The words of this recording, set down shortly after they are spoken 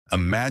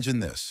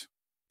Imagine this.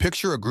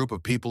 Picture a group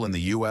of people in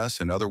the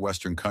US and other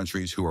Western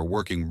countries who are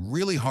working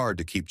really hard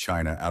to keep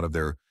China out of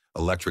their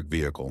electric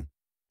vehicle,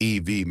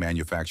 EV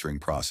manufacturing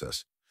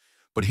process.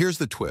 But here's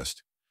the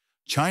twist.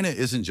 China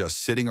isn't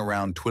just sitting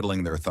around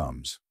twiddling their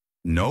thumbs.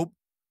 Nope,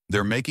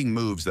 they're making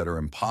moves that are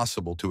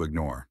impossible to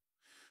ignore.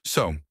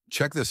 So,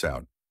 check this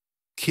out.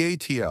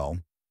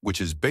 CATL, which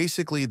is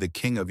basically the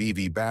king of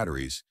EV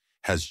batteries,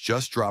 has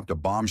just dropped a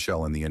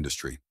bombshell in the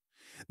industry.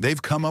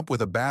 They've come up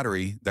with a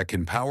battery that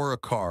can power a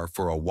car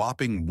for a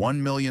whopping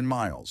 1 million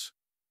miles.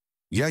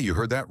 Yeah, you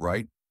heard that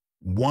right.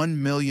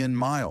 1 million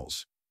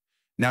miles.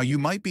 Now, you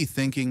might be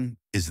thinking,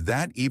 is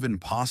that even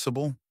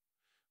possible?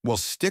 Well,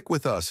 stick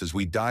with us as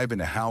we dive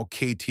into how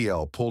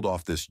KTL pulled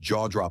off this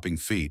jaw-dropping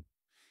feat.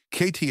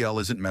 KTL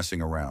isn't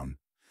messing around.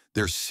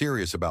 They're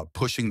serious about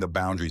pushing the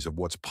boundaries of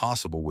what's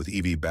possible with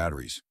EV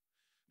batteries.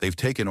 They've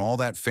taken all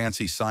that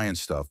fancy science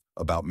stuff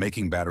about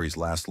making batteries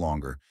last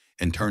longer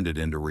and turned it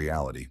into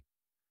reality.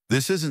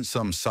 This isn't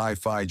some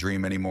sci-fi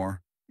dream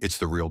anymore. It's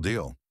the real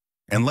deal.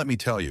 And let me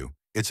tell you,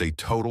 it's a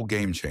total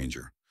game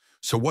changer.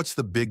 So what's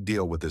the big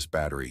deal with this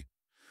battery?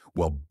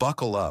 Well,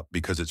 buckle up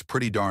because it's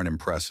pretty darn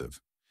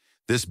impressive.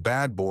 This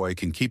bad boy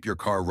can keep your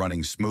car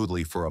running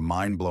smoothly for a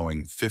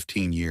mind-blowing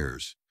 15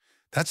 years.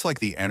 That's like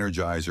the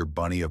Energizer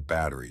bunny of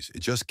batteries. It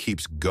just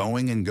keeps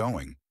going and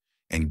going.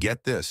 And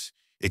get this,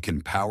 it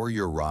can power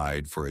your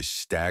ride for a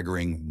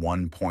staggering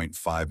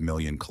 1.5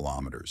 million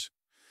kilometers.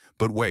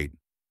 But wait,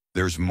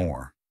 there's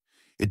more.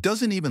 It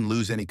doesn't even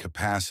lose any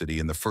capacity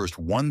in the first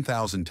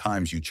 1,000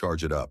 times you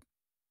charge it up.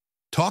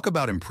 Talk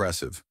about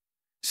impressive.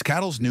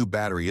 CATL's new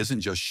battery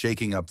isn't just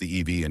shaking up the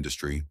EV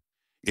industry,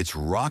 it's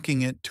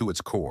rocking it to its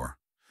core.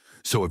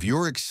 So if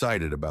you're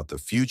excited about the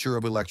future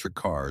of electric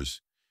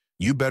cars,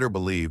 you better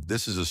believe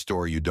this is a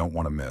story you don't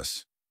want to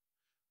miss.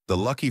 The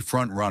lucky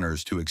front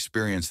runners to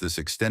experience this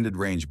extended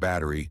range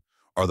battery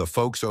are the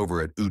folks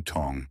over at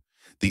Yutong,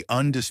 the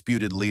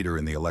undisputed leader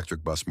in the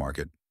electric bus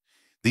market.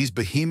 These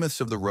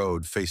behemoths of the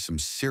road face some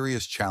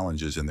serious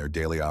challenges in their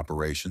daily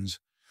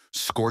operations: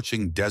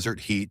 scorching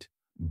desert heat,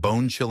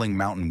 bone-chilling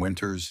mountain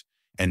winters,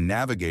 and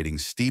navigating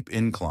steep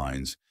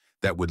inclines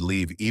that would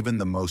leave even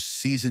the most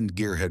seasoned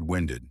gearhead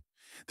winded.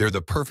 They're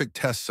the perfect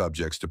test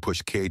subjects to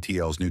push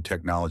KTL's new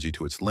technology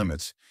to its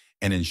limits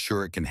and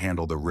ensure it can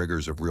handle the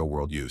rigors of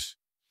real-world use.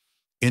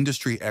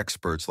 Industry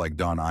experts like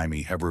Don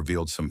Imey have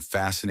revealed some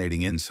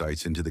fascinating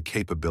insights into the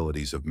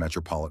capabilities of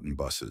metropolitan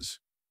buses.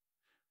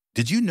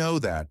 Did you know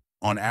that,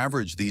 on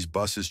average, these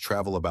buses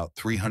travel about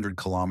 300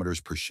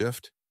 kilometers per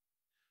shift?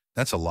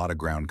 That's a lot of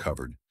ground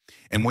covered.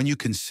 And when you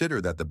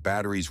consider that the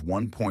battery's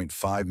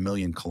 1.5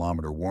 million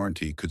kilometer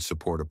warranty could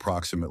support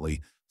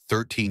approximately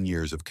 13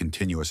 years of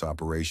continuous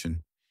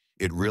operation,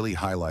 it really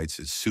highlights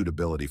its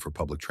suitability for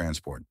public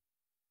transport.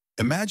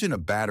 Imagine a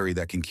battery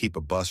that can keep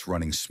a bus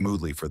running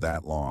smoothly for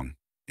that long.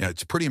 Yeah,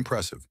 it's pretty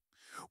impressive.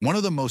 One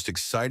of the most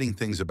exciting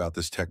things about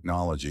this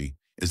technology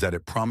is that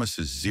it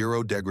promises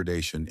zero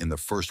degradation in the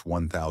first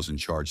 1,000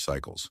 charge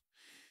cycles.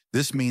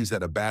 This means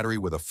that a battery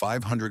with a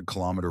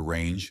 500-kilometer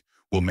range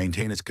will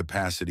maintain its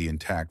capacity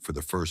intact for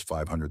the first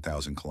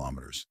 500,000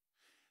 kilometers.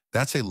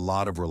 That's a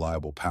lot of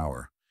reliable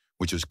power,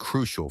 which is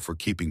crucial for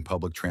keeping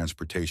public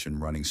transportation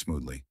running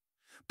smoothly.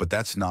 But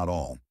that's not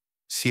all.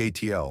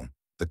 CATL,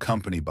 the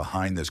company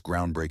behind this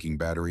groundbreaking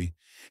battery,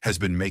 has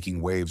been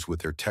making waves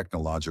with their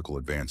technological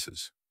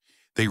advances.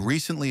 They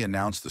recently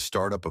announced the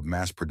startup of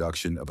mass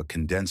production of a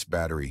condensed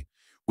battery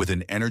with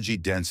an energy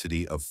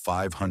density of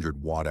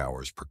 500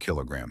 watt-hours per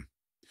kilogram.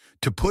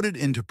 To put it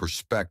into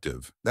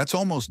perspective, that's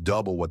almost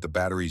double what the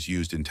batteries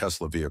used in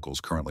Tesla vehicles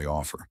currently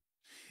offer.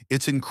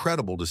 It's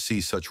incredible to see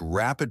such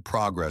rapid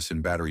progress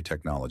in battery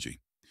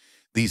technology.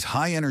 These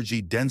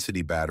high-energy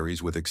density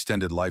batteries with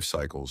extended life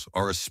cycles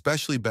are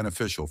especially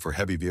beneficial for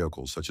heavy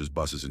vehicles such as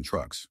buses and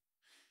trucks.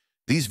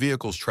 These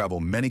vehicles travel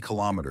many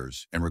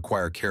kilometers and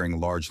require carrying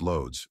large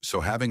loads,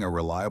 so having a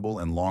reliable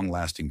and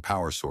long-lasting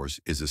power source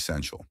is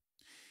essential.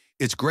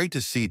 It's great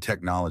to see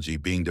technology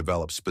being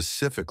developed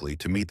specifically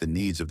to meet the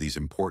needs of these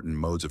important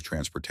modes of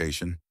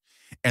transportation.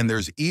 And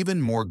there's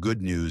even more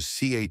good news.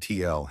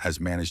 CATL has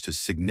managed to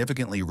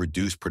significantly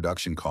reduce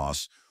production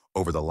costs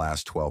over the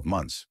last 12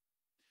 months.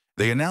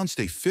 They announced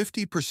a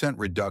 50%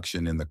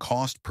 reduction in the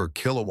cost per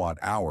kilowatt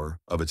hour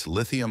of its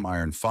lithium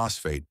iron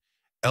phosphate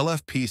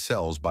LFP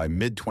cells by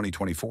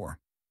mid-2024.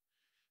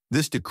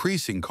 This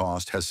decreasing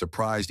cost has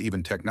surprised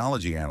even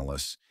technology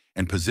analysts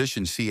and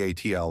positioned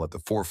CATL at the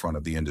forefront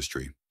of the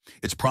industry.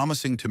 It's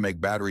promising to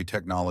make battery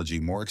technology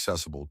more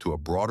accessible to a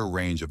broader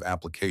range of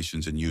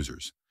applications and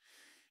users.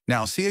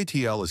 Now,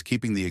 CATL is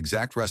keeping the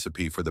exact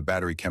recipe for the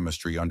battery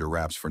chemistry under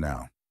wraps for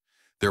now.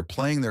 They're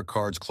playing their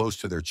cards close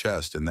to their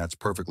chest, and that's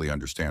perfectly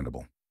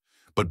understandable.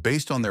 But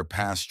based on their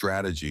past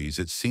strategies,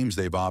 it seems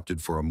they've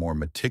opted for a more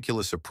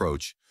meticulous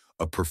approach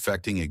of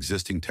perfecting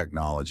existing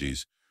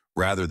technologies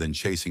rather than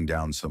chasing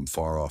down some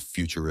far-off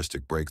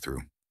futuristic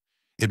breakthrough.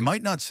 It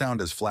might not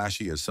sound as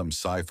flashy as some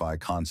sci-fi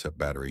concept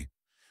battery,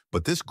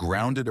 but this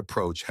grounded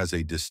approach has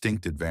a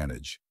distinct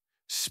advantage: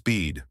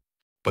 speed.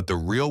 But the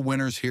real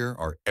winners here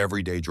are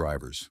everyday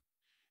drivers.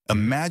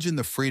 Imagine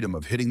the freedom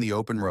of hitting the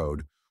open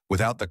road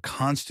without the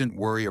constant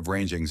worry of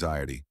range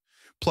anxiety.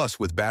 Plus,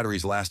 with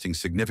batteries lasting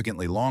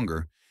significantly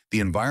longer, the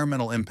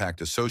environmental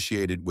impact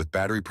associated with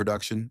battery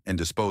production and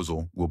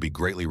disposal will be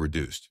greatly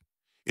reduced.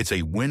 It's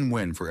a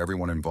win-win for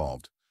everyone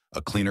involved: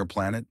 a cleaner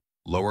planet,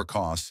 lower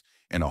costs,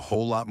 and a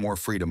whole lot more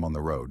freedom on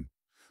the road.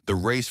 The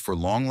race for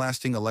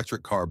long-lasting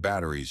electric car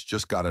batteries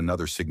just got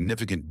another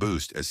significant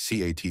boost as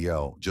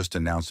CATL just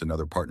announced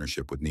another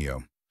partnership with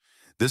NIO.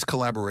 This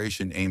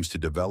collaboration aims to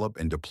develop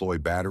and deploy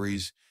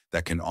batteries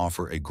that can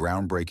offer a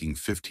groundbreaking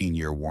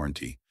 15-year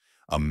warranty,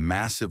 a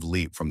massive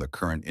leap from the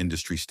current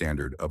industry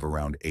standard of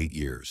around 8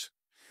 years.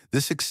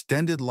 This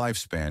extended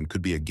lifespan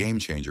could be a game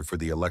changer for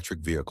the electric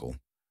vehicle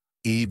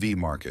 (EV)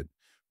 market,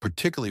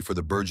 particularly for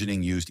the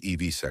burgeoning used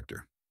EV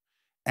sector.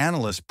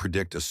 Analysts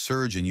predict a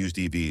surge in used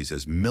EVs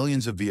as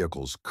millions of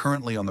vehicles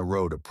currently on the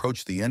road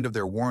approach the end of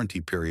their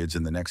warranty periods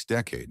in the next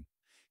decade.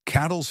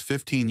 CATL's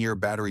 15-year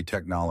battery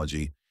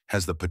technology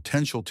has the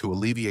potential to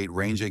alleviate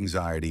range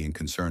anxiety and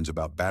concerns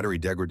about battery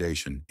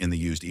degradation in the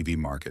used EV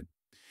market,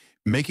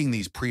 making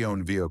these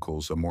pre-owned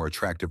vehicles a more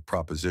attractive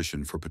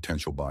proposition for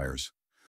potential buyers.